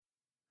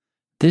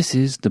This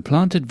is the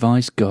Plant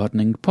Advice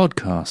Gardening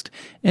Podcast,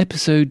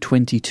 Episode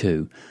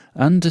 22,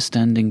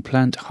 Understanding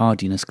Plant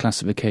Hardiness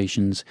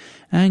Classifications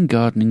and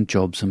Gardening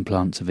Jobs and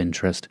Plants of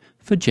Interest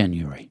for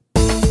January.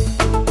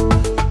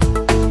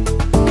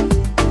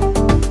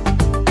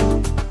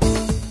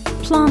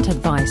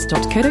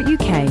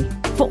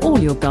 plantadvice.co.uk for all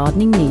your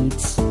gardening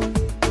needs.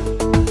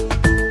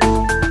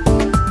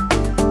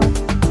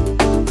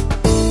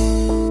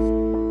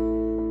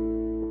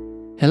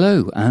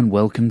 Hello and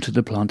welcome to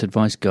the Plant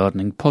Advice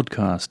Gardening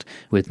Podcast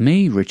with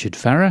me, Richard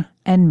Farrer.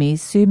 And me,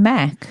 Sue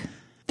Mack.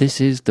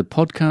 This is the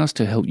podcast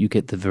to help you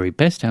get the very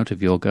best out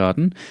of your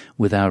garden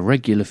with our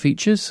regular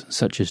features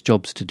such as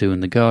jobs to do in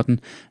the garden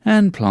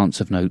and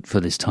plants of note for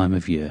this time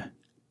of year.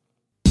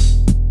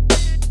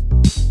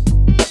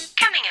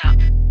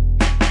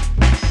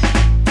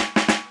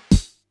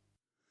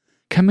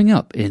 Coming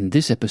up in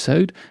this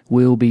episode,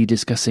 we'll be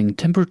discussing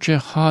temperature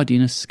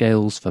hardiness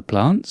scales for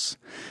plants.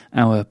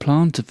 Our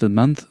plant of the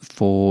month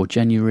for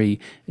January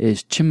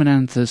is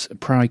Chimonanthus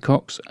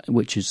praecox,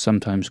 which is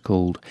sometimes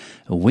called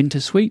a winter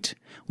sweet.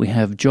 We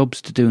have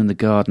jobs to do in the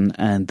garden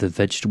and the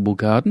vegetable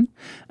garden.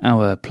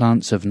 Our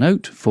plants of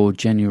note for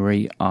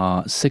January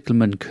are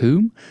cyclamen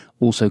coum,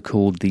 also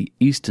called the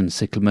eastern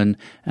cyclamen,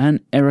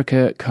 and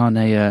Erica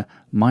carnea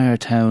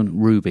Myertown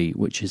ruby,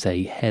 which is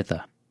a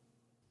heather.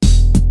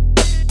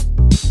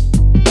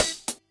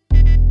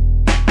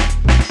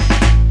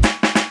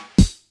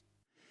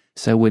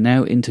 So we're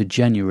now into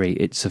January.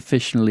 It's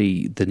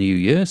officially the new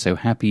year, so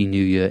Happy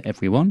New Year,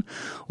 everyone.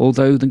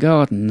 Although the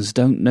gardens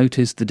don't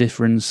notice the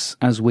difference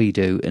as we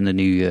do in the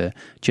new year.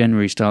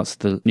 January starts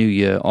the new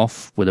year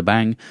off with a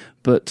bang,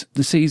 but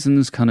the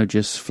seasons kind of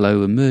just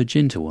flow and merge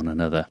into one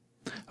another.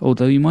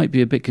 Although you might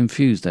be a bit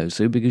confused though,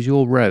 Sue, because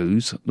your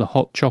rose, the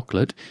hot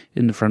chocolate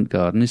in the front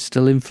garden, is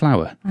still in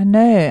flower. I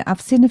know.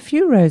 I've seen a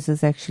few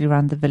roses actually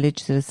around the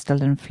village that are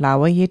still in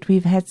flower, yet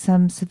we've had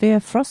some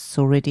severe frosts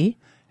already.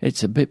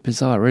 It's a bit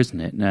bizarre,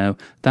 isn't it? Now,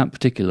 that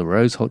particular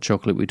rose, hot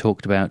chocolate, we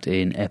talked about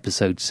in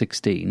episode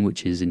 16,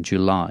 which is in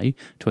July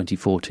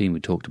 2014, we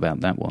talked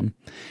about that one.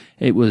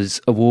 It was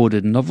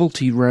awarded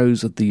Novelty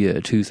Rose of the Year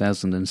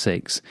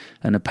 2006,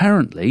 and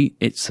apparently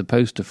it's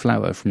supposed to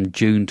flower from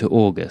June to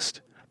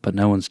August. But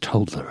no one's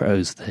told the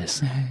rose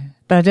this.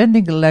 But I don't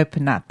think it'll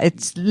open up.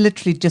 It's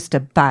literally just a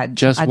bud.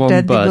 Just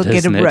one bud, I don't think we'll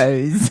isn't get a it?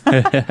 rose.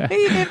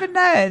 You never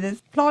know.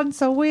 These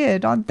plants are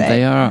weird, aren't they?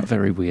 They are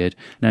very weird.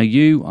 Now,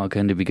 you are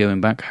going to be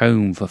going back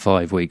home for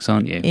 5 weeks,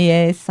 aren't you?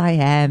 Yes, I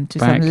am.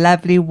 Some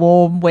lovely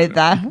warm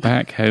weather.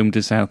 Back home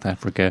to South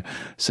Africa.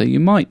 So you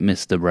might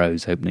miss the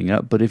rose opening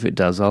up, but if it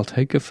does, I'll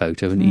take a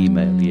photo and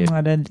email you.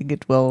 I don't think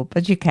it will,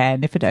 but you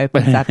can. If it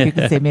opens up, you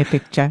can send me a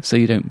picture. So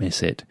you don't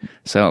miss it.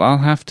 So I'll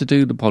have to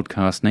do the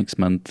podcast next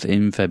month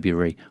in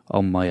February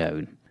on my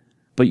own.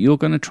 But you're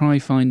going to try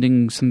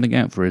finding something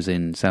out for us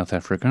in South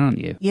Africa, aren't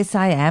you? Yes,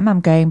 I am.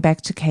 I'm going back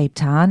to Cape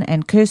Town,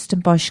 and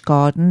Kirstenbosch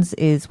Gardens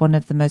is one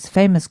of the most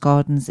famous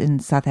gardens in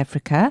South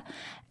Africa.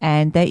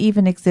 And they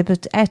even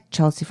exhibit at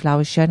Chelsea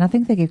Flower Show, and I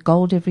think they get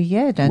gold every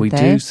year, don't they? We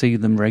do see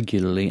them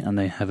regularly, and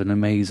they have an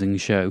amazing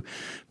show,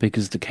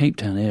 because the Cape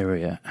Town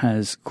area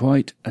has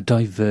quite a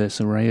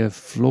diverse array of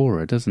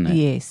flora, doesn't it?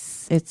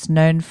 Yes, it's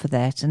known for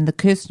that. And the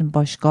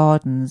Kirstenbosch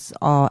Gardens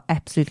are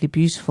absolutely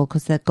beautiful,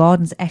 because the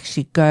gardens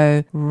actually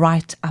go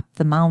right up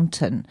the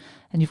mountain,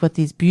 and you've got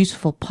these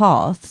beautiful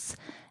paths.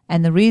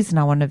 And the reason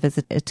I want to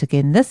visit it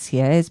again this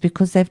year is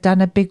because they've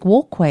done a big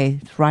walkway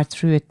right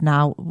through it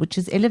now, which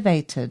is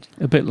elevated.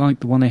 A bit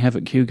like the one they have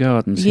at Kew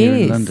Gardens here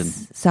in London.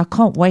 So I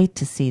can't wait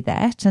to see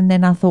that. And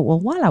then I thought, well,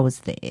 while I was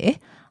there,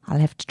 I'll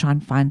have to try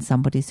and find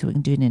somebody so we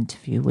can do an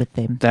interview with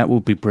them. That will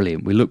be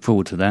brilliant. We look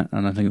forward to that,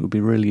 and I think it will be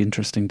really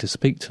interesting to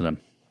speak to them.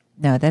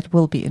 No, that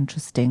will be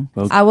interesting.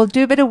 Well, I will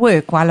do a bit of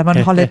work while I'm on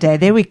holiday.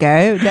 There we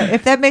go.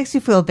 If that makes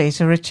you feel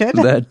better, Richard.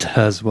 That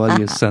does, while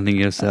you're sunning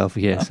yourself.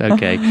 Yes,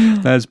 okay.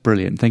 That's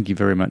brilliant. Thank you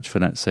very much for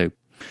that, Sue.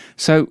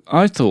 So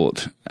I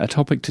thought a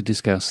topic to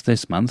discuss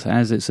this month,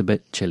 as it's a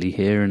bit chilly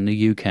here in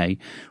the UK,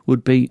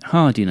 would be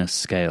hardiness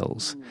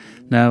scales.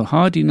 Now,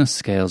 hardiness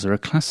scales are a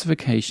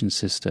classification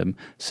system,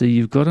 so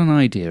you've got an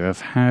idea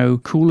of how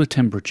cool a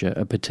temperature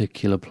a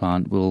particular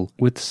plant will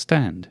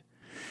withstand.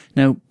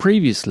 Now,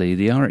 previously,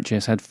 the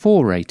RHS had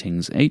 4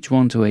 ratings,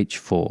 H1 to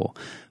H4,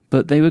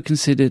 but they were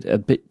considered a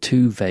bit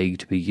too vague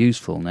to be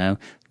useful. Now,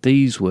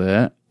 these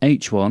were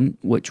H1,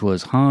 which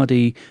was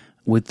hardy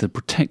with the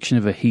protection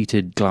of a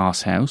heated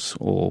glass house,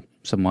 or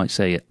some might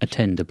say a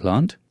tender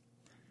plant.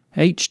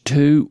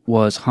 H2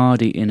 was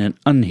hardy in an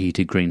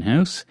unheated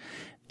greenhouse.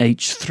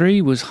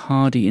 H3 was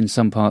hardy in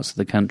some parts of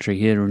the country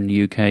here in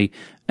the UK,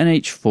 and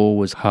H4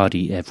 was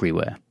hardy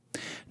everywhere.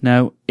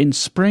 Now, in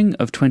spring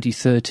of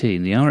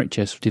 2013, the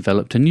RHS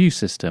developed a new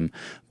system,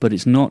 but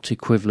it's not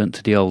equivalent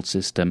to the old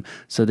system.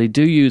 So they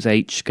do use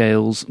H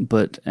scales,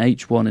 but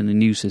H1 in the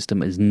new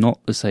system is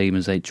not the same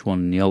as H1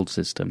 in the old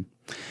system.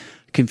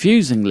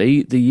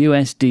 Confusingly, the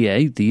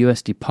USDA, the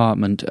US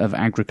Department of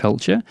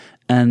Agriculture,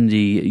 and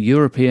the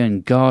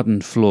European Garden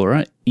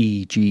Flora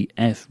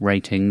EGF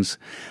ratings,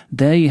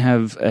 they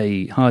have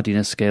a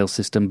hardiness scale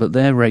system, but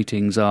their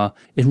ratings are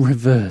in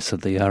reverse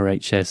of the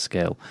RHS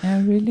scale.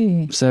 Oh,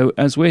 really? So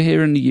as we're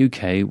here in the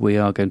UK, we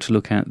are going to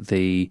look at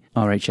the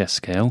RHS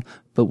scale,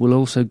 but we'll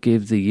also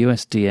give the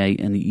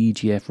USDA and the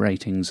EGF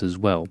ratings as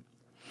well.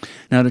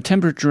 Now, the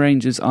temperature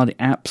ranges are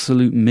the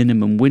absolute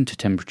minimum winter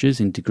temperatures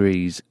in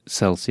degrees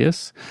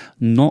Celsius,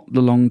 not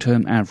the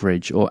long-term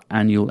average or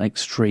annual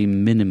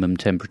extreme minimum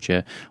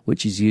temperature,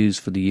 which is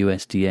used for the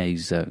USDA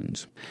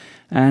zones.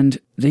 And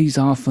these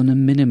are for the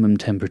minimum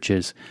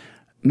temperatures.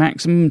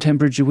 Maximum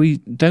temperature, we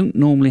don't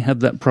normally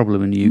have that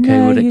problem in the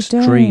UK with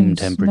extreme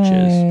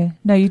temperatures.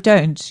 No, you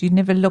don't. You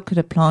never look at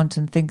a plant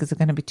and think, is it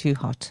going to be too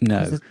hot? No.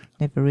 'Cause it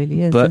never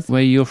really is. But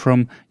where you're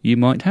from, you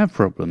might have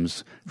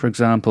problems. For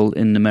example,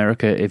 in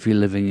America, if you're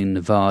living in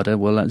Nevada,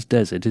 well, that's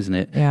desert, isn't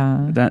it?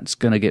 Yeah. That's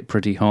going to get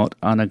pretty hot.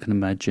 And I can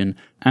imagine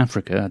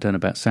Africa, I don't know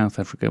about South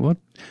Africa,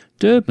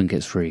 Durban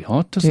gets very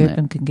hot, doesn't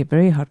Durban can get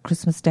very hot.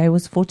 Christmas Day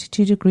was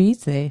 42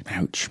 degrees there.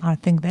 Ouch. I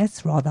think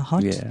that's rather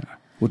hot. Yeah.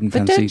 Wouldn't But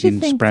fancy don't you eating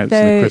think, sprouts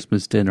though, in a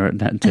Christmas dinner at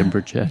that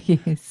temperature.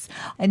 Yes.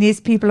 And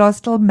yes, people are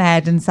still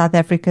mad in South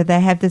Africa.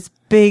 They have this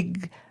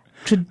big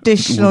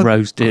traditional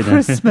roast dinner.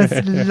 Christmas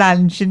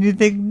lunch, and you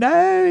think,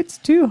 no, it's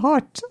too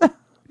hot.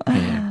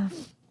 Yeah.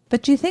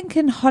 But do you think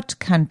in hot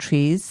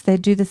countries they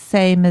do the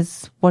same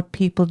as what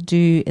people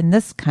do in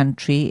this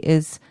country,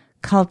 is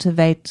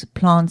cultivate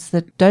plants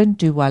that don't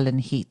do well in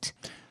heat?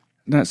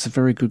 That's a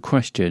very good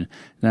question.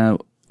 Now,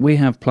 we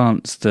have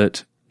plants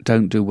that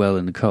don't do well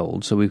in the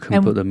cold, so we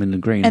can put them in the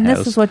greenhouse. And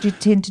this is what you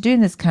tend to do in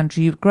this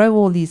country. You grow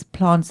all these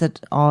plants that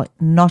are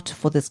not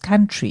for this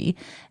country,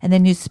 and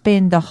then you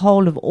spend the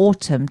whole of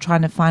autumn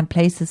trying to find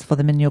places for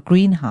them in your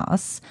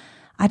greenhouse.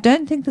 I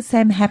don't think the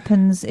same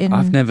happens in...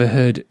 I've never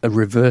heard a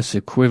reverse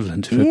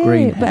equivalent of a Yeah,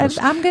 greenhouse,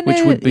 but I'm gonna-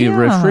 which would be a yeah.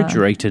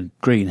 refrigerated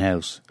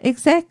greenhouse.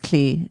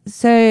 Exactly.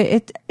 So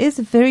it is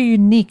very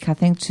unique, I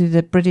think, to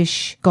the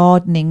British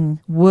gardening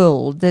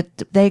world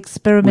that they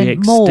experiment We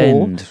more.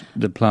 extend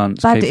the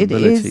plant's But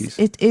capabilities.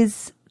 it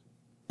is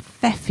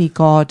faffy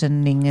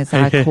gardening, as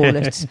I call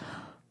it.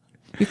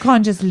 You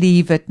can't just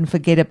leave it and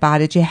forget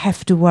about it. You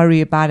have to worry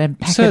about it and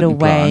pack Certain it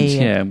away.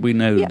 plants, we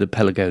know Yeah. the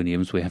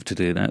pelargoniums, we have to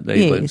do that.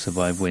 They won't Yes.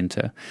 survive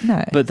winter.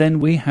 No. But then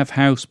we have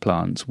house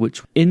plants,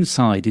 which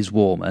inside is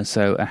warmer,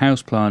 so a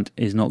house plant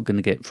is not going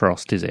to get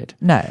frost, is it?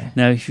 No.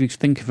 Now, if you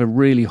think of a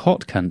really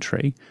hot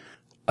country,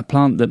 a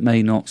plant that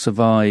may not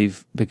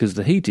survive because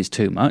the heat is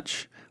too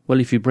much, well,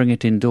 if you bring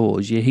it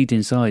indoors, your heat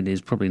inside is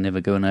probably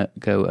never going to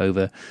go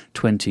over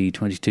 20,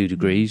 22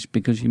 degrees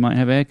because you might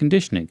have air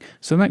conditioning.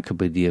 So that could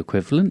be the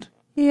equivalent.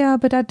 Yeah,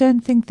 but I don't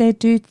think they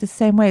do it the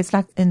same way. It's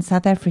like in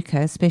South Africa,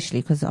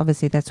 especially, because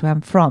obviously that's where I'm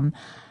from.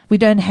 We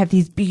don't have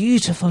these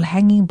beautiful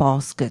hanging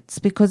baskets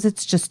because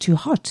it's just too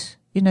hot.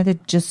 You know, they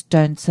just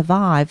don't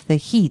survive the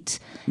heat.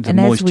 The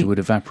moisture would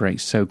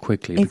evaporate so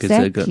quickly because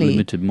they've got Exactly.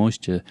 limited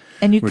moisture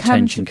And you come to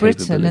retention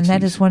Britain, and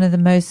that is one of the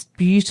most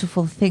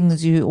beautiful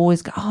things. You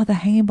always go, oh, the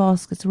hanging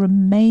baskets are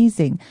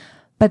amazing.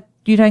 But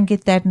you don't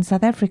get that in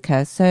South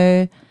Africa.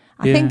 So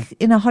I think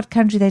in a hot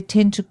country, they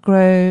tend to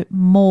grow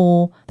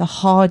more the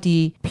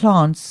hardy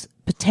plants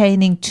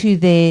pertaining to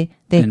their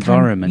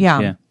environment.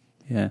 Yeah.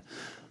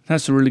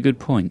 That's a really good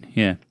point.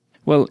 Yeah.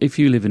 Well, if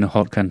you live in a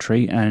hot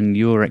country and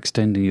you're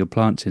extending your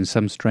plants in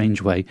some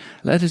strange way,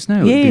 let us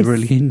know. Yes. It'd be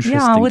really interesting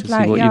I would to see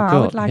like, what you've got.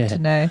 I would like to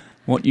know.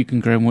 What you can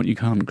grow and what you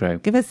can't grow.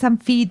 Give us some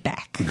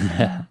feedback.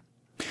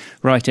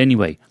 Right,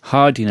 anyway,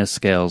 hardiness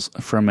scales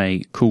from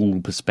a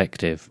cool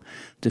perspective.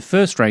 The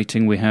first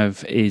rating we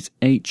have is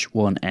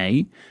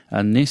H1A,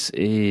 and this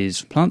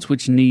is plants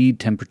which need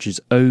temperatures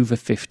over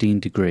 15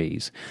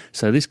 degrees.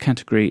 So this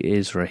category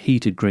is for a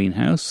heated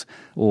greenhouse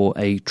or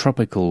a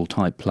tropical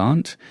type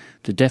plant.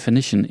 The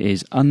definition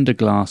is under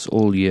glass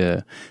all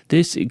year.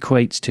 This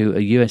equates to a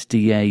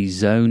USDA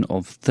zone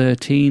of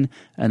 13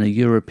 and a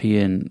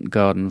European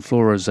garden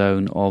flora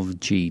zone of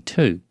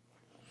G2.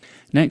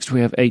 Next,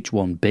 we have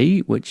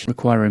H1B, which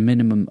require a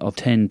minimum of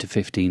 10 to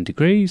 15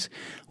 degrees,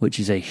 which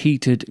is a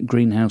heated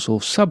greenhouse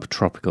or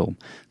subtropical.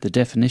 The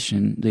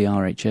definition the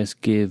RHS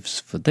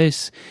gives for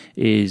this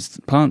is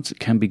plants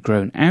that can be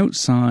grown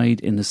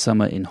outside in the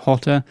summer in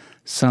hotter,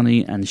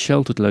 sunny and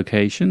sheltered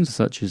locations,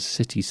 such as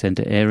city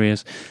centre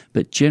areas,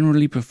 but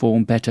generally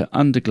perform better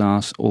under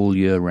glass all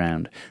year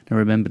round. Now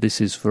remember, this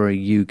is for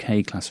a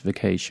UK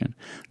classification.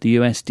 The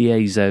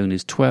USDA zone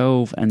is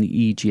 12 and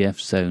the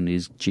EGF zone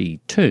is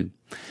G2.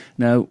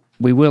 Now,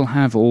 we will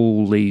have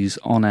all these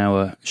on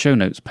our show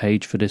notes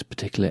page for this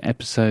particular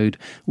episode,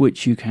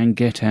 which you can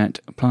get at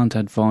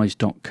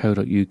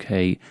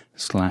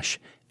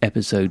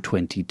plantadvice.co.uk/episode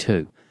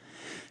 22.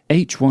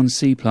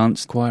 H1C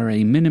plants require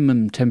a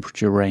minimum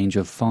temperature range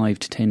of 5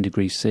 to 10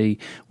 degrees C,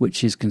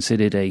 which is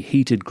considered a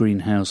heated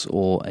greenhouse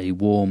or a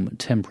warm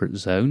temperate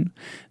zone.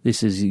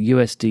 This is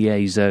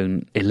USDA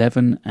zone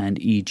 11 and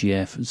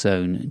EGF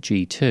zone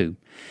G2.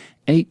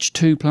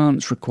 H2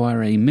 plants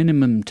require a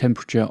minimum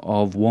temperature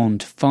of 1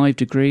 to 5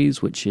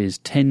 degrees, which is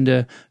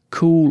tender,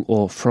 cool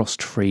or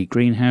frost-free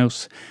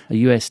greenhouse, a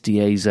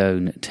USDA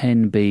zone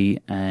 10B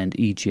and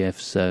EGF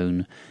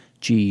zone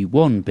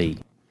G1b.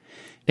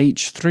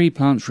 H3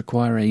 plants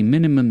require a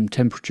minimum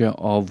temperature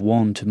of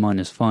 1 to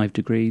 -5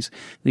 degrees.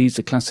 These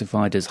are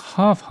classified as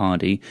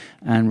half-hardy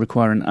and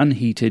require an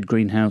unheated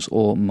greenhouse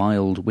or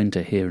mild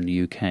winter here in the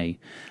UK.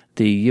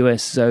 The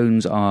US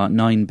zones are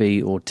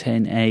 9B or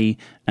 10A,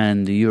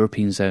 and the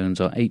European zones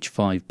are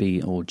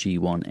H5B or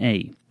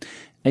G1A.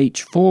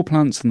 H4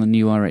 plants on the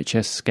new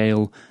RHS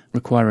scale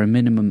require a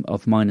minimum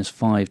of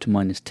 -5 to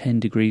 -10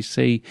 degrees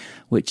C,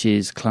 which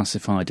is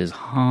classified as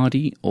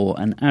hardy or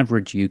an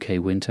average UK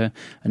winter,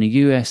 and a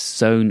US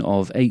zone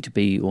of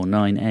 8B or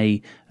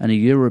 9A, and a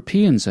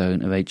European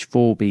zone of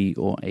H4B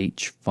or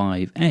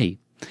H5A.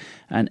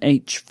 And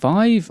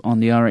H5 on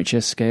the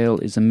RHS scale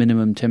is a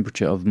minimum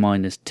temperature of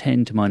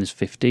 -10 to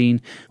 -15,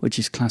 which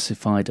is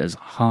classified as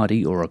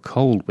hardy or a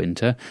cold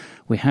winter.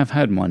 We have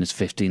had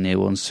 -15 here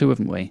once too,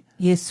 haven't we?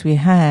 Yes, we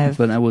have.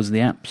 But that was the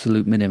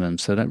absolute minimum,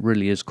 so that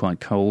really is quite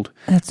cold.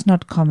 That's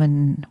not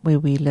common where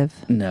we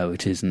live. No,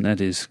 it isn't.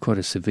 That is quite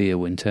a severe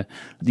winter.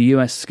 The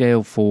US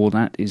scale for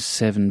that is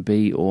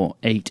 7B or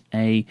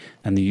 8A,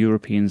 and the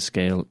European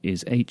scale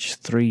is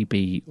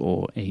H3B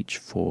or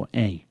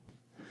H4A.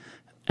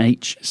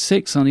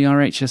 H6 on the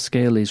RHS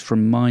scale is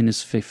from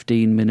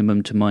 -15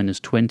 minimum to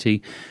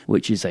 -20,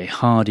 which is a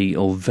hardy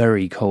or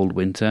very cold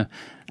winter,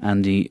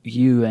 and the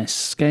US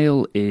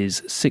scale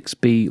is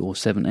 6B or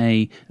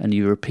 7A, and the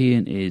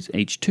European is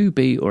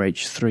H2B or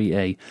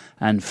H3A.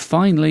 And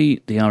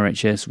finally, the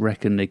RHS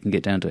reckon they can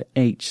get down to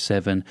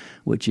H7,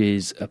 which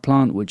is a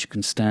plant which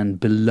can stand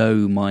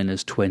below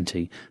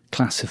 -20,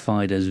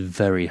 classified as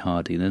very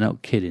hardy. They're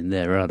not kidding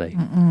there, are they?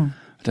 Mm-mm.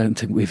 I don't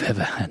think we've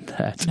ever had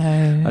that.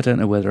 No. I don't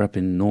know whether up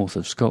in north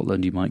of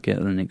Scotland you might get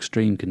it in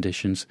extreme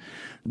conditions.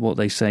 What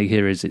they say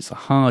here is it's a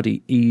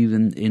hardy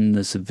even in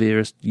the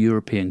severest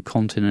European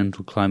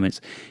continental climates,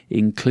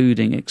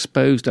 including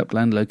exposed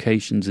upland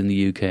locations in the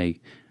UK.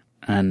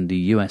 And the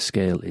US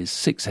scale is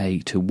 6A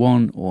to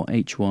 1 or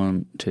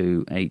H1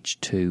 to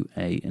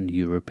H2A in the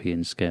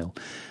European scale.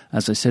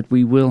 As I said,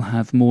 we will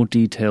have more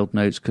detailed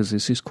notes because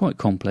this is quite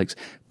complex,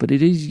 but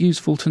it is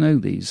useful to know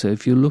these. So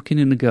if you're looking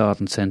in a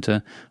garden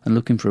centre and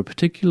looking for a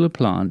particular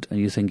plant and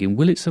you're thinking,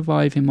 will it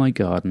survive in my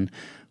garden?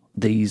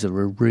 These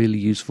are a really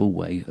useful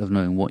way of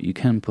knowing what you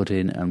can put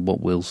in and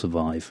what will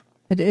survive.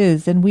 It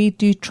is, and we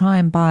do try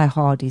and buy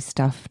hardy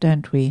stuff,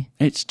 don't we?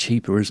 It's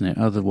cheaper, isn't it?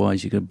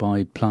 Otherwise, you could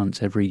buy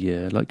plants every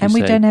year, like you and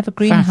say. we don't have a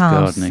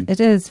greenhouse. Gardening. It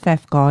is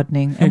faff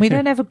gardening, and we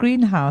don't have a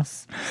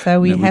greenhouse, so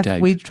we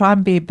try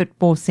and be a bit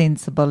more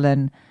sensible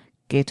and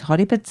get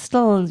hardy. But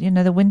still,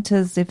 the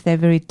winters, if they're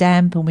very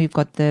damp and we've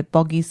got the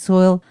boggy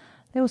soil,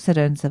 they also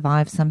don't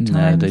survive sometimes.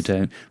 No, they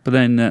don't. But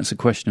then that's a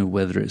question of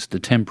whether it's the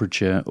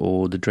temperature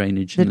or the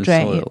drainage in the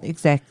soil.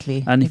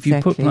 Exactly. And if you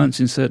put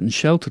plants in certain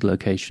sheltered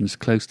locations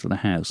close to the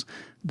house,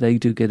 they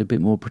do get a bit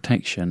more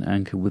protection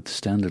and can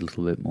withstand a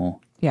little bit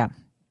more. Yeah.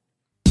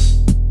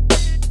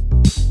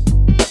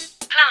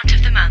 Plant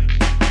of the month.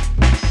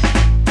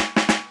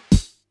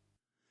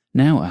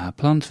 Now, our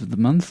plant of the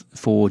month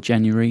for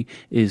January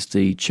is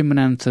the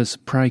Chimonanthus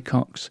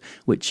praecox,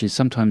 which is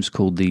sometimes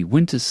called the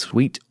winter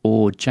sweet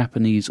or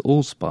Japanese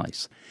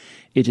allspice.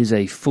 It is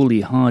a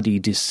fully hardy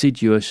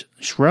deciduous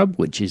shrub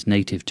which is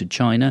native to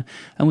China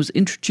and was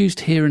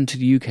introduced here into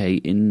the UK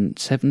in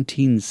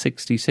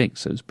 1766,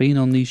 so it's been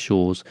on these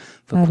shores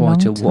for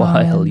quite a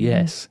while,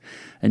 yes.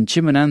 And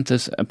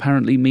Chimonanthus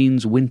apparently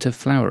means winter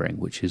flowering,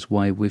 which is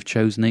why we've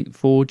chosen it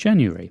for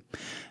January.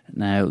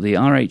 Now, the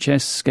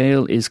RHS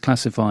scale is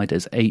classified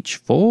as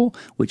H4,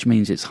 which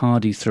means it's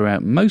hardy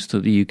throughout most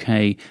of the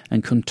UK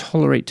and can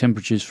tolerate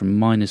temperatures from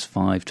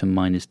 -5 to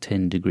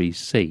 -10 degrees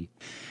C.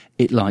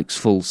 It likes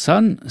full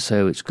sun,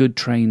 so it's good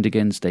trained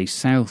against a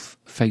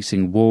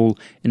south-facing wall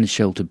in a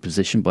sheltered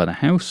position by the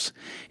house.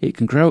 It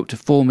can grow up to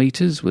 4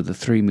 metres with a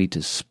 3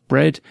 metre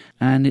spread,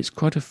 and it's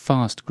quite a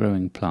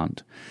fast-growing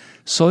plant.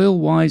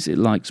 Soil-wise, it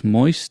likes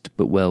moist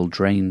but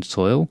well-drained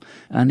soil,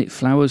 and it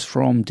flowers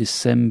from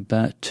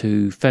December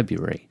to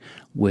February,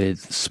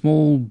 with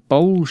small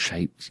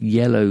bowl-shaped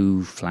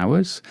yellow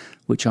flowers,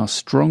 which are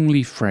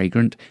strongly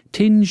fragrant,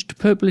 tinged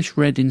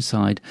purplish-red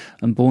inside,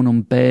 and borne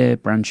on bare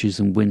branches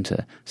in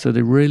winter, so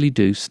they really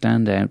do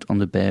stand out on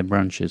the bare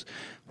branches.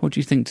 What do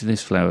you think to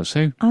this flower,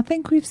 Sue? I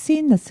think we've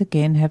seen this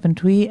again,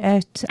 haven't we,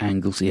 at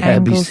Anglesey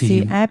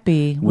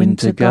Abbey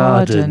Winter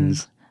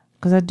Gardens.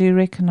 Because I do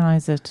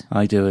recognise it.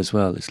 I do as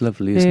well. It's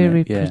lovely, isn't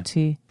Very it? Very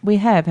pretty. We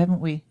have, haven't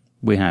we?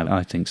 We have,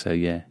 I think so,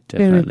 yeah,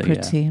 definitely. Very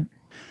pretty. Yeah.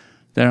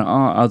 There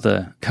are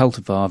other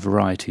cultivar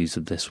varieties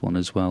of this one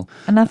as well.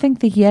 And I think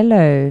the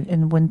yellow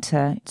in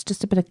winter, it's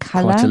just a bit of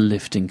colour. Quite a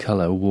lifting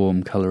colour, a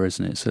warm colour,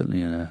 isn't it?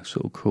 Certainly in a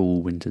sort of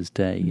cool winter's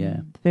day,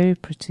 yeah. Very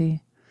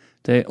pretty.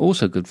 They're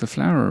also good for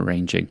flower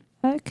arranging.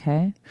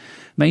 Okay.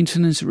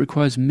 Maintenance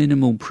requires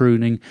minimal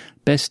pruning,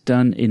 best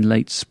done in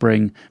late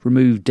spring.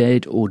 Remove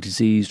dead or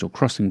diseased or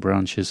crossing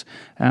branches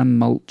and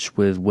mulch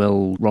with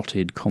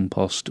well-rotted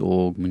compost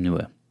or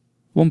manure.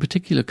 One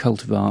particular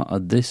cultivar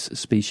of this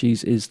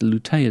species is the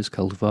Lutea's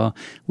cultivar,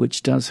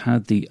 which does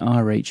have the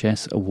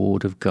RHS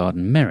Award of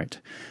Garden Merit.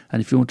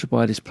 And if you want to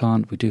buy this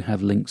plant, we do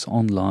have links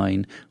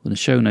online with the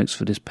show notes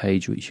for this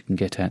page, which you can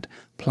get at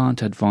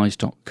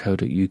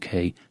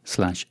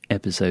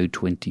plantadvice.co.uk/episode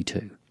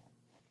 22.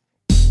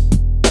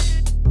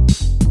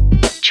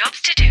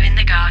 Jobs to do in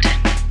the garden.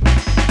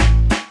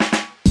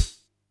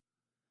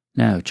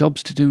 Now,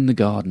 jobs to do in the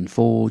garden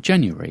for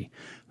January.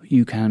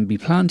 You can be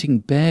planting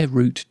bare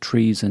root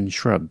trees and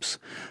shrubs.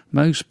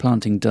 Most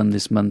planting done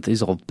this month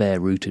is of bare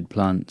rooted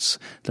plants.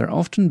 They're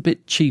often a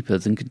bit cheaper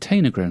than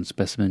container grown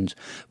specimens,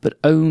 but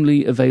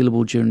only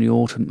available during the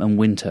autumn and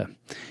winter.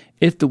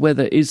 If the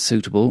weather is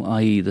suitable,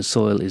 i.e. the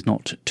soil is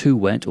not too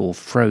wet or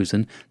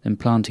frozen, then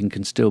planting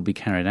can still be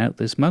carried out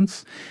this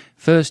month.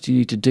 First, you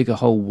need to dig a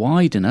hole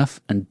wide enough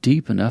and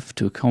deep enough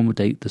to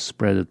accommodate the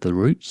spread of the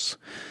roots.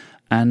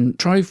 And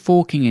try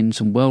forking in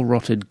some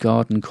well-rotted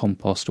garden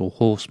compost or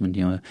horse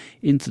manure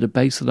into the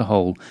base of the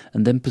hole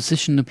and then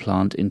position the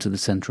plant into the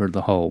centre of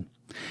the hole.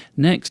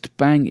 Next,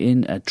 bang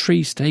in a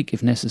tree stake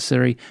if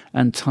necessary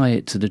and tie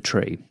it to the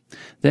tree.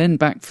 Then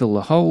backfill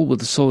the hole with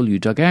the soil you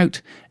dug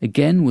out,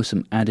 again with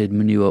some added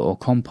manure or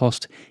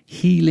compost,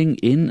 heeling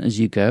in as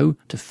you go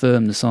to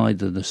firm the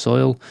side of the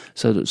soil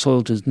so that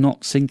soil does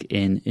not sink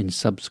in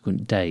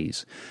subsequent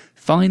days.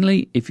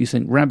 Finally, if you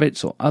think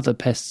rabbits or other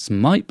pests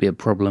might be a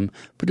problem,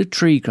 put a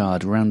tree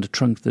guard around the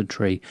trunk of the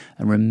tree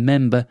and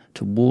remember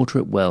to water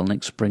it well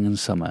next spring and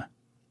summer.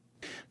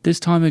 This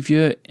time of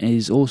year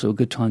is also a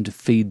good time to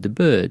feed the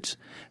birds.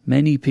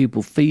 Many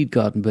people feed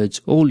garden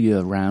birds all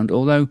year round,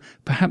 although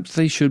perhaps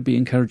they should be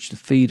encouraged to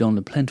feed on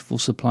a plentiful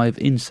supply of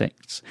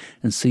insects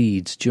and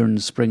seeds during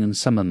the spring and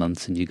summer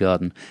months in your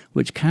garden,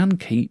 which can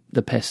keep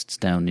the pests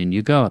down in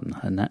your garden,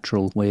 a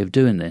natural way of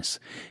doing this.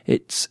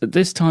 It's at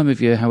this time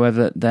of year,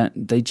 however, that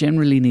they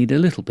generally need a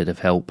little bit of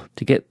help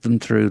to get them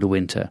through the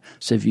winter.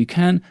 So if you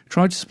can,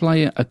 try to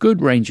supply a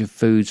good range of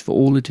foods for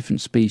all the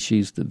different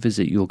species that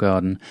visit your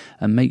garden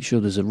and make sure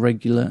there's a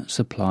regular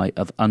supply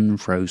of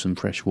unfrozen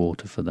fresh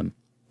water for them.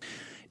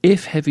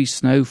 If heavy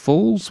snow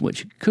falls,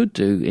 which it could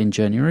do in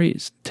January,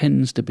 it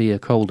tends to be a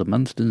colder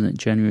month, doesn't it,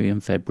 January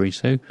and February?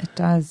 So It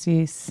does,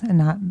 yes.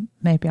 And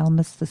maybe I'll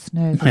miss the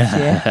snow this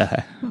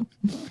year.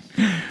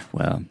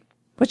 Well,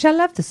 Which I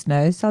love the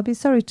snow, so I'll be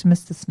sorry to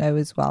miss the snow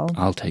as well.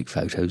 I'll take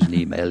photos and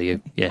email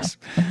you, yes.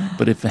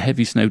 But if the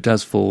heavy snow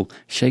does fall,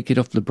 shake it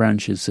off the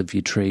branches of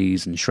your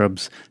trees and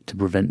shrubs to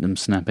prevent them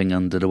snapping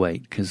under the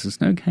weight, because the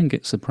snow can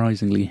get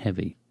surprisingly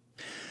heavy.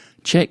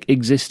 Check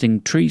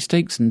existing tree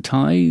stakes and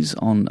ties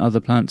on other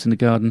plants in the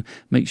garden.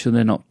 Make sure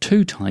they're not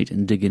too tight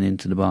and digging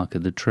into the bark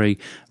of the tree.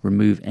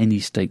 Remove any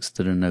stakes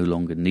that are no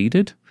longer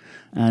needed.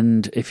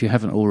 And if you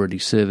haven't already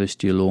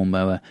serviced your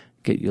lawnmower,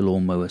 get your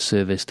lawnmower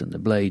serviced and the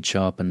blade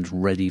sharpened,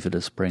 ready for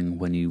the spring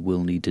when you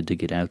will need to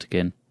dig it out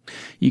again.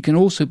 You can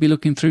also be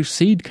looking through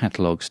seed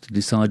catalogues to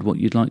decide what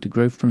you'd like to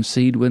grow from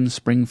seed when the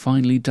spring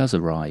finally does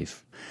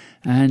arrive.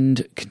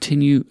 And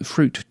continue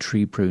fruit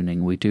tree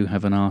pruning. We do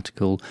have an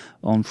article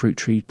on fruit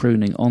tree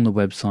pruning on the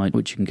website,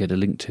 which you can get a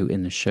link to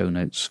in the show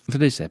notes for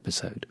this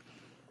episode.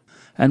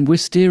 And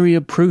wisteria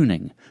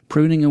pruning.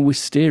 Pruning and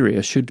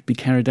wisteria should be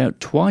carried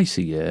out twice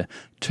a year.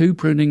 2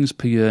 prunings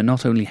per year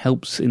not only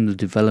helps in the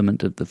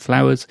development of the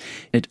flowers,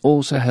 it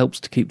also helps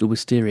to keep the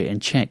wisteria in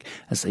check,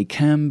 as they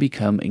can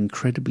become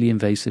incredibly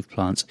invasive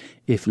plants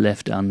if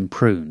left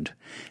unpruned.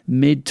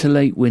 Mid to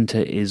late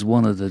winter is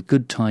one of the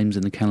good times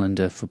in the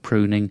calendar for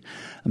pruning,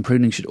 and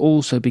pruning should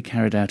also be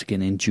carried out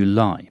again in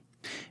July.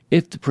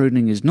 If the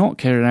pruning is not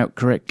carried out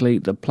correctly,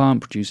 the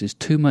plant produces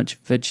too much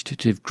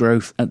vegetative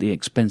growth at the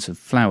expense of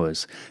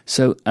flowers.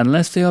 So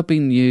unless they are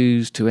being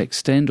used to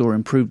extend or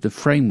improve the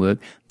framework,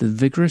 the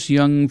vigorous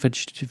young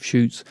vegetative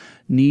shoots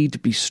need to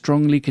be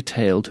strongly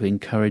curtailed to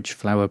encourage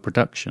flower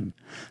production.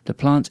 The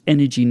plant's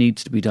energy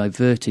needs to be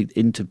diverted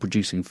into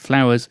producing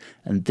flowers,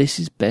 and this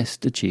is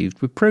best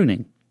achieved with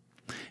pruning.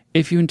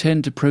 If you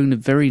intend to prune a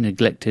very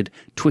neglected,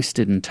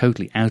 twisted and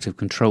totally out of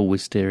control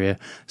wisteria,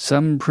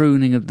 some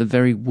pruning of the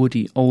very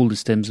woody older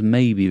stems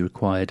may be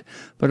required,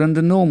 but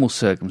under normal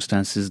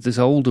circumstances this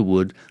older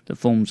wood that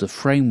forms a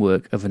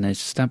framework of an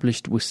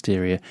established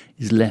wisteria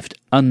is left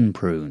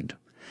unpruned.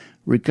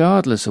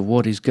 Regardless of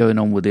what is going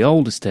on with the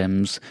older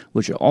stems,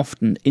 which are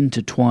often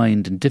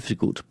intertwined and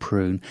difficult to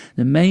prune,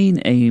 the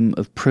main aim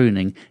of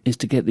pruning is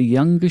to get the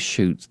younger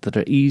shoots that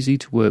are easy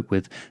to work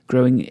with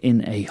growing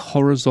in a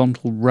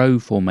horizontal row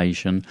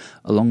formation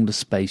along the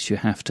space you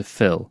have to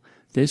fill.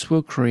 This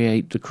will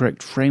create the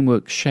correct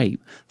framework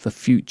shape for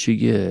future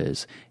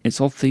years. It's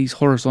off these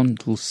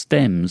horizontal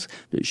stems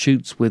that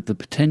shoots with the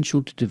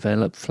potential to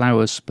develop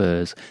flower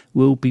spurs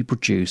will be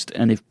produced,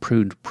 and if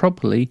pruned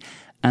properly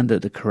and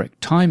at the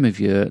correct time of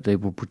year, they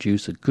will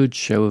produce a good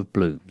show of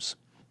blooms.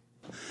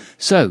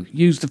 So,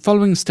 use the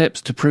following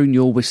steps to prune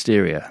your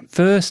wisteria.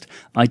 First,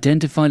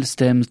 identify the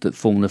stems that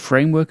form the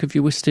framework of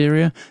your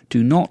wisteria.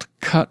 Do not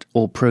cut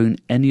or prune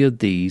any of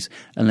these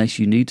unless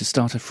you need to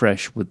start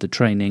afresh with the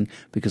training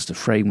because the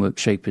framework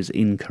shape is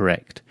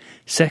incorrect.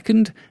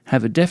 Second,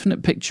 have a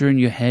definite picture in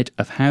your head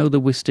of how the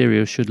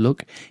wisteria should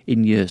look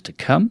in years to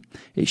come.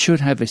 It should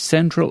have a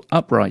central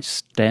upright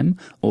stem,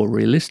 or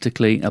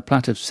realistically a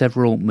plait of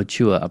several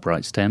mature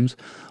upright stems,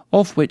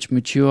 of which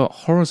mature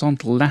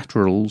horizontal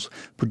laterals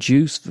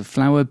produce the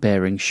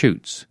flower-bearing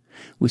shoots.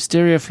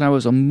 Wisteria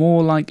flowers are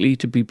more likely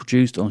to be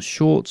produced on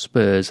short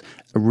spurs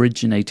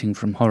originating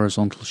from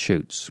horizontal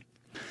shoots.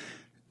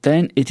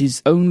 Then it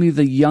is only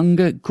the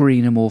younger,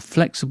 greener, more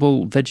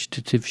flexible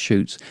vegetative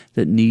shoots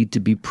that need to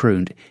be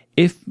pruned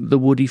if the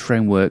woody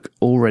framework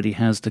already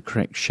has the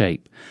correct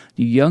shape.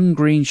 The young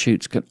green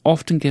shoots can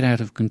often get out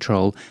of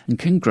control and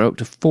can grow up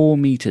to 4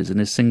 metres in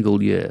a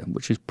single year,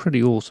 which is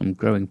pretty awesome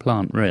growing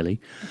plant,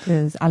 really. It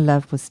is. I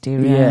love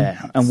wisteria.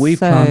 Yeah, and we've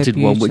planted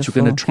one which we're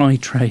going to try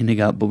training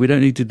up, but we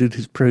don't need to do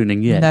this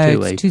pruning yet, do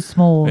we? No, it's too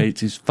small.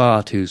 It is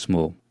far too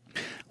small.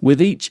 With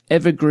each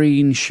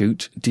evergreen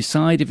shoot,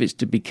 decide if it's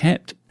to be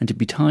kept and to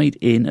be tied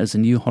in as a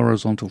new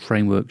horizontal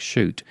framework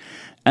shoot.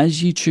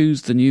 As you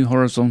choose the new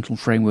horizontal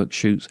framework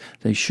shoots,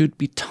 they should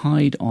be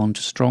tied on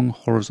to strong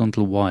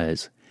horizontal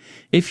wires.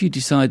 If you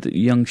decide that the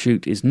young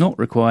shoot is not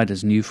required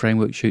as a new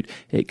framework shoot,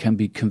 it can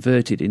be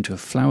converted into a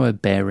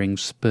flower-bearing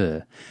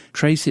spur.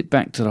 Trace it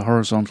back to the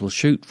horizontal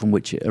shoot from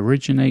which it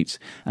originates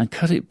and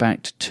cut it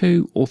back to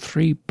 2 or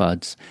 3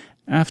 buds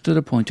after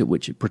the point at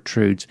which it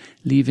protrudes,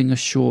 leaving a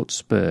short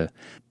spur.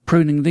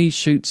 Pruning these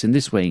shoots in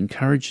this way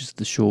encourages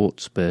the short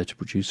spur to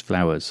produce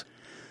flowers.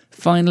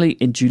 Finally,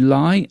 in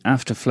July,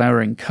 after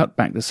flowering, cut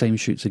back the same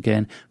shoots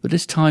again, but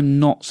this time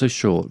not so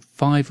short.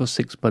 5 or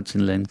 6 buds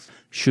in length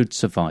should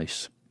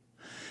suffice.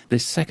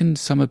 This second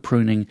summer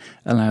pruning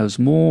allows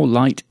more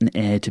light and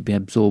air to be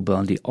absorbed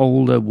by the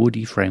older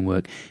woody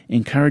framework,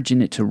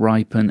 encouraging it to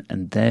ripen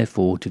and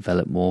therefore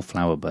develop more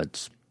flower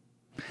buds.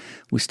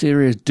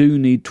 Wisterias do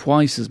need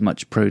twice as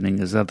much pruning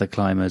as other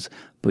climbers,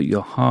 but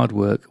your hard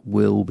work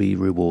will be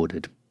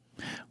rewarded.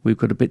 We've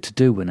got a bit to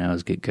do when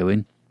ours get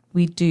going.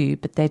 We do,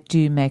 but they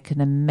do make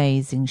an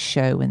amazing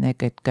show when they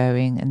get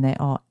going, and they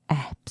are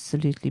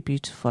absolutely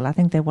beautiful. I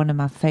think they're one of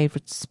my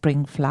favourite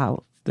spring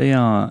flowers. They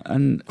are,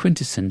 and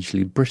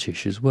quintessentially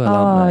British as well,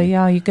 aren't they? Oh,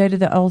 yeah, you go to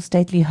the old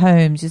stately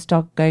homes, you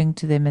start going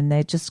to them, and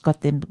they just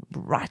got them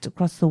right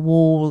across the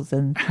walls.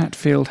 And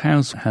Hatfield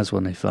House has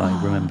one, if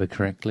I remember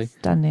correctly.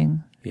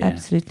 Stunning. Yeah,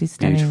 absolutely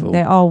stunning. beautiful.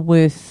 They are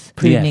worth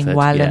pruning effort,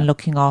 well yeah. and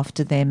looking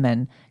after them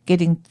and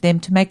getting them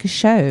to make a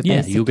show, Yeah,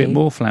 basically. you'll get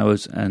more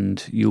flowers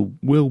and you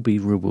will be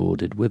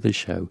rewarded with a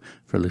show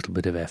for a little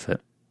bit of effort.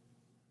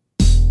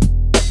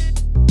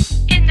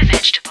 In the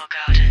vegetable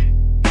garden.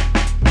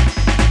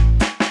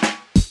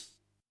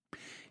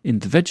 In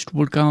the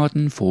vegetable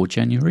garden for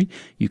January,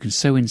 you can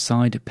sow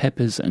inside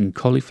peppers and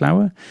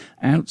cauliflower.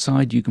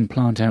 Outside, you can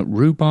plant out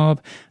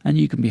rhubarb, and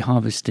you can be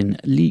harvesting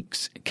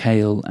leeks,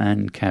 kale,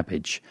 and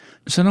cabbage.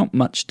 So not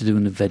much to do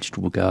in the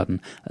vegetable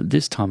garden at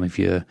this time of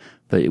year,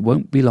 but it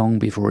won't be long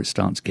before it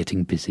starts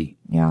getting busy.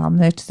 Yeah, I'll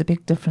notice a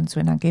big difference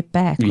when I get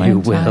back. You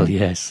won't I? will,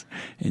 yes.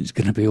 It's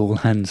going to be all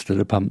hands to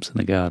the pumps in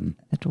the garden.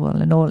 It will,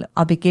 and all.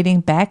 I'll be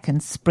getting back,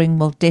 and spring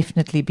will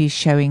definitely be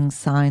showing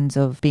signs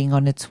of being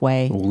on its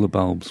way. All the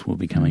bulbs will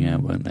be coming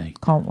out, won't they?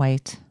 Can't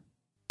wait.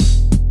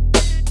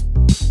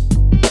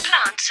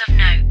 Plants of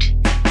note.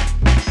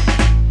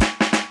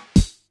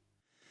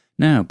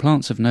 Now,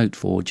 plants of note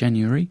for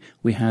January,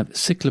 we have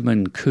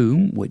cyclamen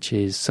coum, which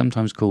is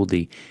sometimes called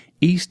the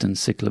eastern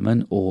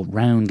cyclamen or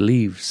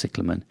round-leaved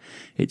cyclamen.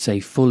 It's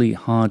a fully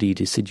hardy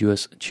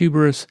deciduous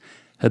tuberous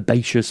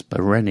herbaceous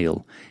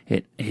perennial.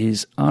 It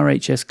is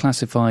RHS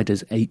classified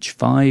as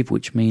H5,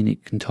 which means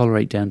it can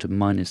tolerate down to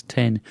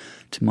 -10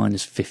 to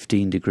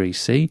 -15 degrees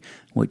C,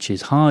 which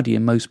is hardy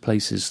in most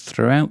places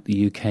throughout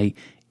the UK,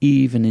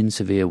 even in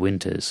severe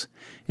winters.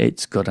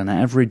 It's got an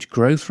average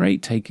growth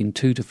rate taking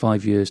 2 to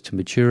 5 years to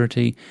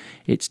maturity.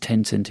 It's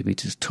 10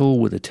 centimetres tall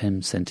with a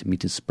 10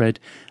 centimetre spread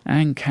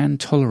and can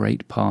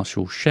tolerate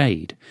partial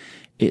shade.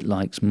 It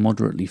likes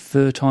moderately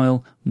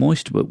fertile,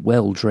 moist but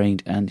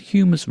well-drained and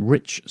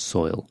humus-rich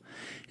soil.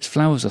 Its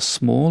flowers are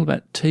small,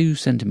 about 2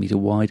 centimetre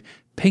wide,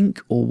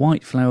 pink or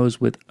white flowers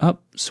with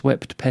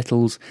upswept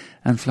petals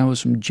and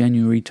flowers from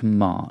January to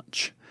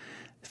March.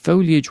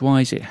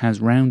 Foliage-wise, it has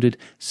rounded,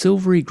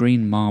 silvery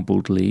green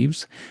marbled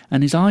leaves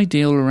and is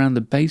ideal around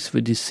the base of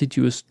a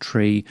deciduous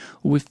tree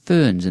or with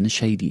ferns in a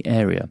shady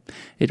area.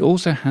 It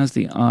also has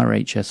the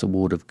RHS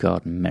Award of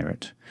Garden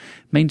Merit.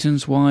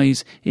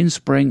 Maintenance-wise, in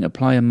spring,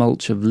 apply a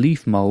mulch of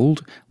leaf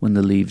mould when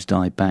the leaves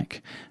die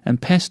back, and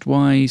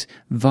pest-wise,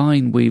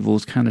 vine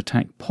weevils can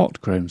attack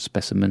pot-grown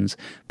specimens,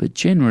 but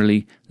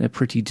generally they're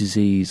pretty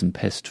disease and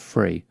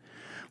pest-free.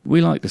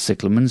 We like the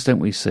cyclamens, don't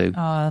we, Sue?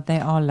 Oh, they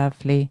are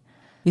lovely.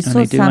 We And saw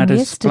they do some add a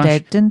yesterday,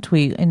 splash. didn't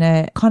we, in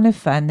a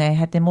conifer, and they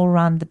had them all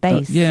around the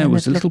base. Yeah, it and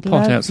was a little looked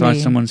pot outside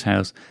lovely. someone's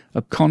house.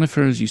 A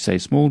conifer, as you say,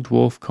 small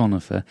dwarf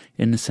conifer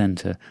in the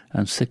centre,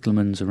 and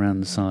cyclamens around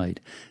the side.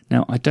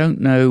 Now, I don't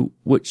know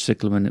which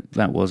cyclamen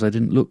that was. I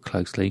didn't look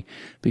closely,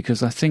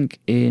 because I think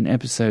in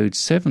episode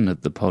 7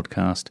 of the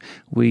podcast,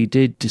 we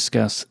did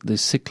discuss the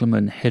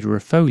cyclamen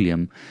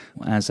hederifolium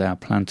as our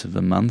plant of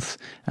the month,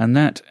 and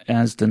that,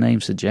 as the name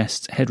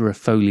suggests,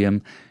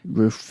 hederifolium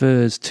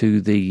refers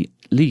to the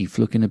leaf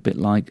looking a bit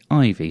like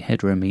ivy.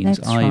 Hedera means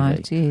That's ivy.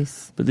 right,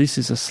 yes. But this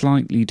is a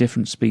slightly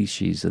different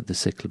species of the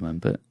cyclamen,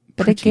 but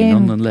But pretty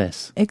again,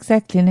 nonetheless.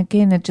 Exactly, and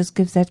again, it just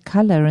gives that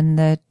colour in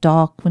the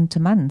dark winter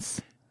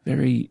months.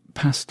 Very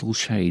pastel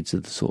shades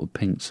of the sort of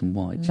pinks and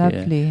whites.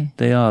 Lovely. Yeah.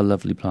 They are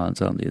lovely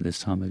plants, aren't they, at this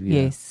time of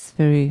year? Yes,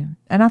 very.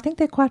 And I think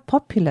they're quite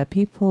popular.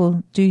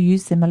 People do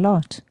use them a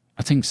lot.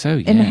 I think so,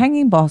 yeah. In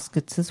hanging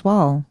baskets as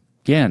well.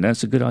 Yeah,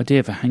 that's a good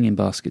idea for hanging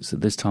baskets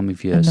at this time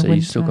of year. In the So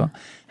you've still winter.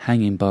 got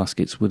hanging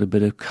baskets with a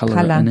bit of colour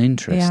Colour, and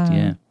interest, yeah.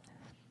 yeah.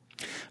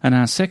 And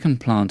our second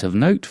plant of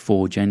note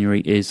for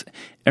January is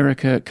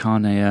Erica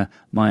carnea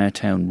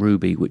myatown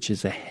ruby, which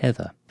is a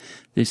heather.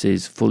 This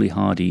is fully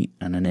hardy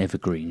and an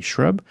evergreen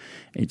shrub.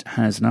 It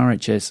has an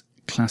RHS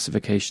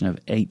classification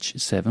of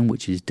H7,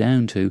 which is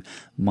down to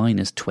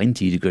minus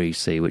 20 degrees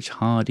C, which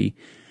hardy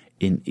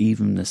in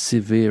even the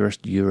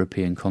severest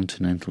European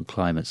continental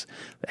climates.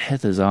 But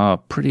heathers are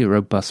pretty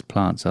robust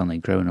plants, aren't they,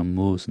 growing on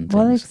moors and things?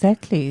 Well,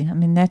 exactly. I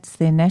mean, that's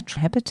their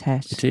natural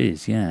habitat. It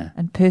is, yeah.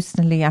 And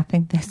personally, I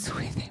think that's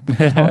where they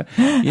belong.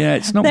 Yeah,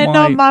 it's not They're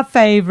not my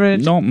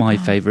favourite. Not my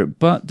favourite,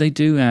 but they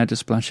do add a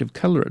splash of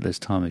colour at this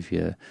time of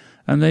year.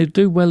 And they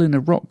do well in a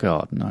rock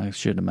garden, I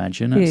should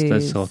imagine. That's their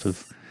Yes. sort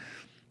of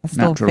I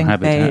still natural think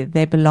habitat.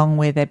 they belong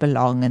where they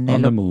belong, and they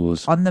On the look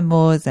moors. on the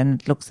moors, and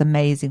it looks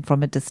amazing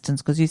from a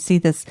distance because you see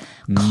this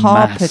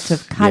carpet Mass,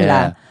 of colour,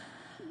 yeah.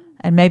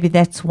 and maybe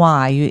that's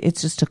why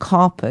it's just a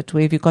carpet.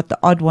 Where if you've got the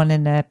odd one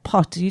in a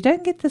pot, you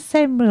don't get the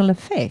same real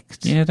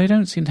effect. Yeah, they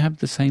don't seem to have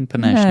the same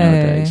panache No.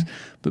 nowadays.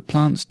 But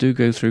plants do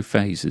go through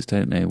phases,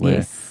 don't they? Where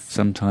Yes.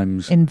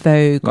 sometimes, In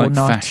vogue or like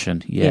not.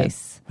 fashion, yeah.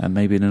 Yes. And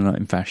maybe they're not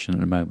in fashion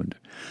at the moment.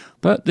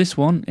 But this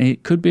one,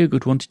 it could be a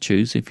good one to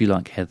choose if you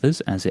like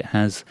heathers, as it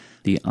has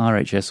the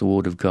RHS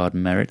Award of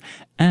Garden Merit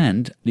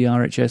and the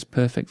RHS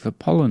Perfect for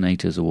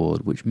Pollinators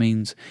Award, which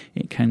means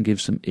it can give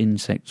some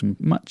insects some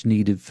much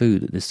needed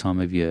food at this time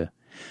of year.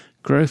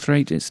 Growth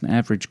rate, it's an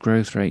average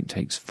growth rate,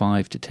 takes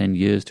 5 to 10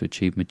 years to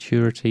achieve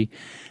maturity,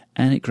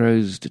 and it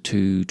grows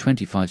to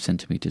 25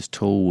 centimetres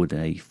tall with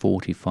a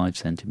 45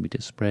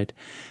 centimetre spread,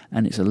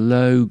 and it's a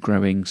low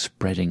growing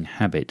spreading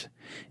habit.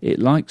 It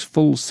likes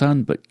full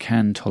sun but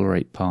can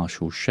tolerate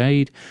partial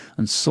shade,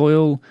 and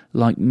soil,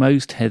 like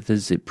most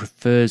heathers, it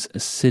prefers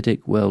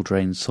acidic,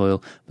 well-drained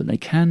soil, but they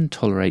can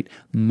tolerate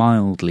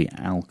mildly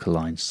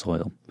alkaline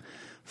soil.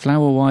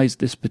 Flower-wise,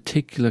 this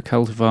particular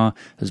cultivar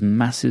has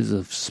masses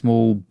of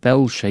small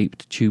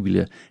bell-shaped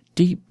tubular,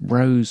 deep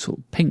rose or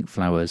pink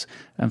flowers,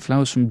 and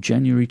flowers from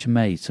January to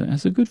May, so it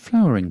has a good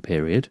flowering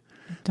period,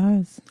 It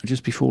does.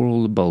 just before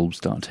all the bulbs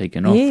start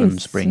taking off Yes,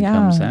 and spring yeah.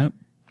 comes out.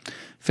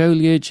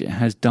 Foliage, it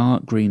has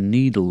dark green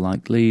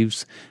needle-like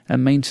leaves,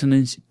 and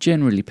maintenance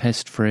generally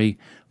pest-free,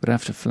 but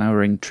after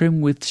flowering,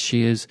 trim with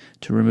shears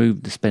to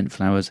remove the spent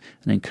flowers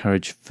and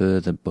encourage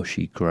further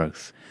bushy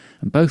growth.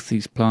 And both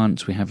these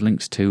plants we have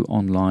links to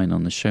online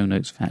on the show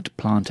notes at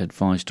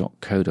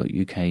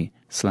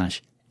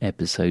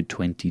plantadvice.co.uk/episode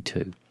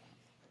 22.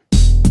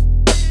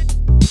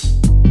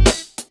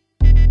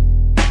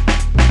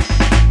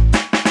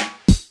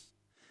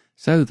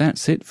 So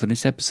that's it for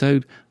this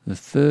episode, the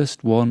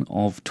first one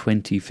of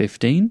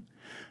 2015.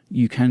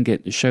 You can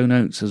get the show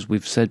notes, as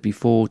we've said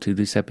before, to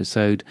this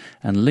episode,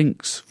 and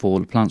links for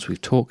the plants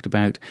we've talked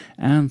about,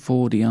 and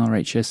for the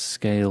RHS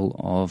scale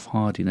of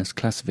hardiness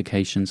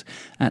classifications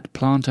at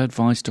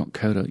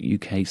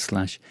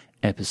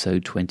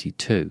plantadvice.co.uk/episode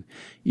 22.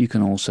 You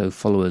can also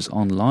follow us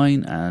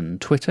online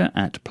and Twitter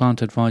at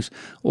plantadvice,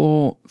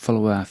 or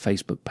follow our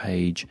Facebook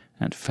page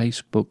at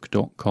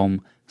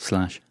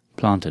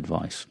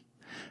facebook.com/plantadvice.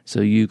 So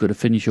you've got to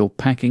finish your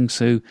packing,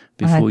 Sue,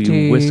 before I you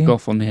do. whisk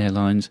off on the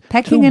airlines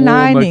Packing to and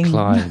warmer ironing.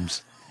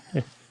 climes.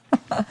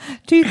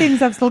 Two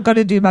things I've still got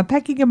to do: my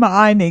packing and my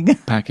ironing.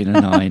 Packing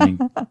and ironing.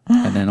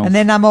 And then off. And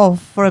then I'm off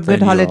for a good Then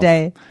you're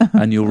holiday.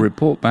 And you'll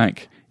report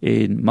back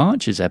in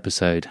March's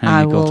episode how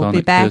I you got will on be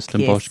at back.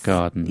 Kirsten Bosch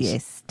Gardens.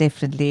 Yes,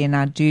 definitely. And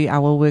I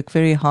will work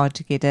very hard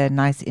to get a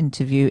nice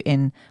interview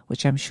in,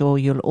 which I'm sure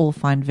you'll all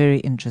find very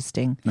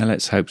interesting. Now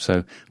let's hope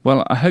so.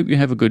 Well, I hope you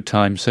have a good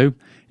time, Sue.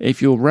 If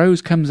your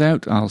rose comes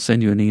out, I'll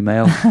send you an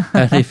email.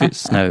 And if it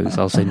snows,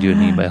 I'll send you an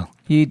email.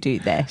 You do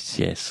that.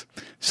 Yes.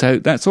 So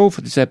that's all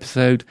for this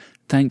episode.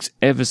 Thanks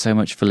ever so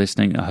much for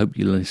listening. I hope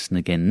you'll listen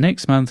again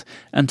next month.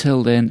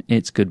 Until then,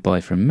 it's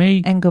goodbye from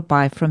me. And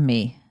goodbye from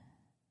me.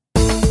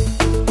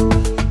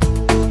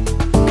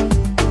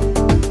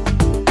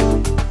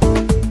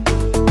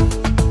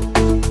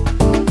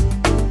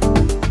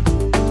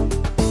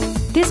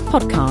 This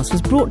podcast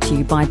was brought to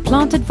you by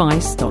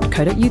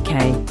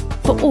plantadvice.co.uk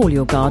for all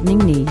your gardening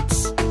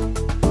needs.